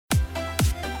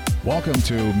Welcome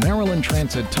to Maryland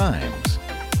Transit Times,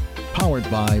 powered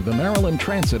by the Maryland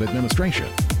Transit Administration.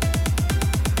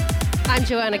 I'm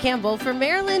Joanna Campbell for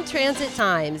Maryland Transit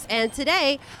Times, and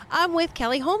today I'm with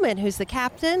Kelly Holman, who's the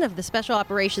captain of the Special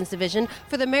Operations Division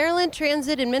for the Maryland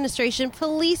Transit Administration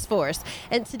Police Force.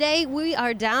 And today we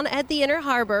are down at the Inner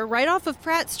Harbor, right off of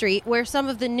Pratt Street, where some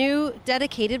of the new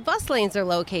dedicated bus lanes are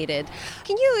located.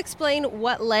 Can you explain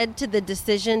what led to the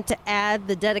decision to add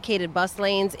the dedicated bus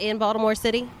lanes in Baltimore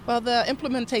City? Well, the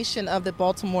implementation of the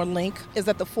Baltimore Link is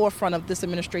at the forefront of this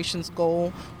administration's goal,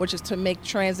 which is to make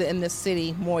transit in this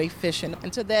city more efficient.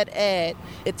 And to that end,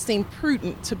 it seemed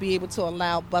prudent to be able to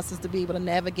allow buses to be able to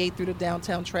navigate through the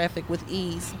downtown traffic with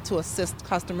ease to assist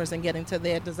customers in getting to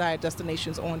their desired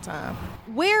destinations on time.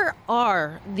 Where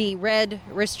are the red,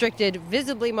 restricted,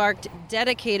 visibly marked,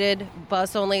 dedicated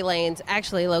bus-only lanes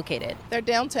actually located? They're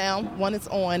downtown. One is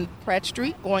on Pratt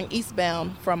Street, going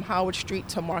eastbound from Howard Street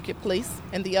to Marketplace,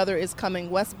 and the other is coming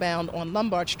westbound on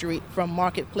Lombard Street from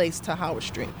Marketplace to Howard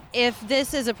Street. If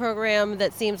this is a program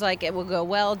that seems like it will go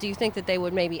well, do you think that they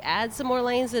would maybe add some more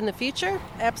lanes in the future?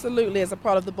 Absolutely, as a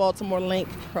part of the Baltimore Link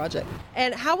project.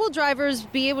 And how will drivers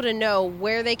be able to know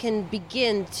where they can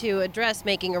begin to address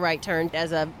making a right turn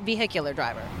as a vehicular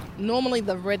driver? Normally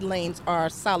the red lanes are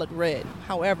solid red.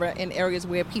 However, in areas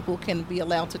where people can be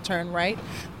allowed to turn right,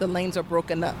 the lanes are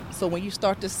broken up. So when you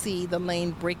start to see the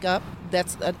lane break up,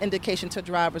 that's an indication to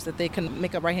drivers that they can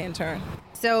make a right-hand turn.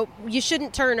 So you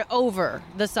shouldn't turn over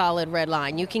the solid red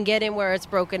line. You can get in where it's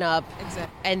broken up.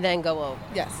 Exactly. And then go over.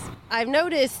 Yes. I've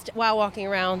noticed while walking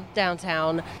around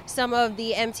downtown, some of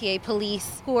the MTA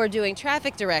police who are doing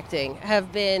traffic directing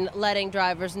have been letting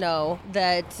drivers know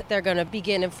that they're going to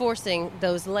begin enforcing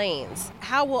those lanes.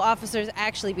 How will officers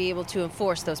actually be able to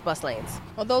enforce those bus lanes?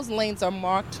 Well, those lanes are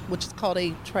marked, which is called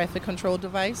a traffic control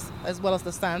device, as well as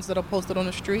the signs that are posted on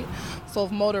the street. So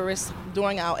if motorists,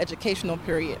 during our educational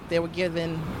period, they were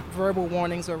given verbal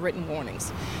warnings or written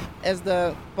warnings. As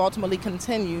the Baltimore League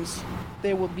continues,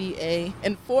 there will be a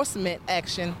enforcement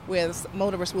action where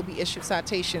motorists will be issued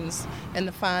citations, and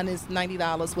the fine is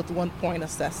 $90 with 1 point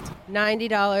assessed.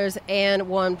 $90 and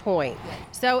 1 point.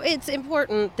 So it's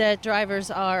important that drivers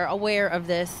are aware of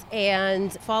this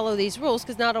and follow these rules,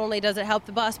 because not only does it help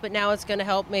the bus, but now it's going to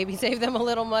help maybe save them a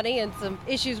little money and some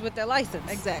issues with their license.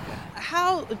 Exactly.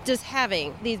 How does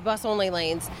having these bus-only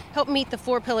lanes help meet the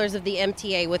 4 pillars of the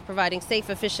MTA with providing safe,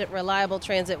 efficient, reliable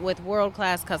transit with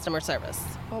world-class customer service?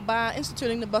 Well, by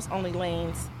instituting the bus-only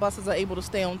lanes, buses are able to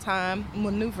stay on time,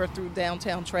 maneuver through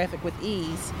downtown traffic with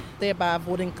ease, thereby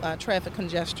avoiding traffic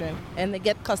congestion, and they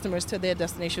get customers to their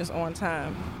destinations on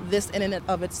time. This in and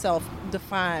of itself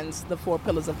defines the 4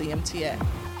 pillars of the MTA.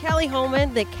 Kelly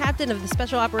Holman, the captain of the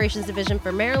Special Operations Division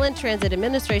for Maryland Transit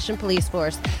Administration Police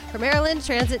Force. For Maryland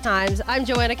Transit Times, I'm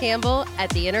Joanna Campbell at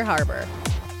the Inner Harbor.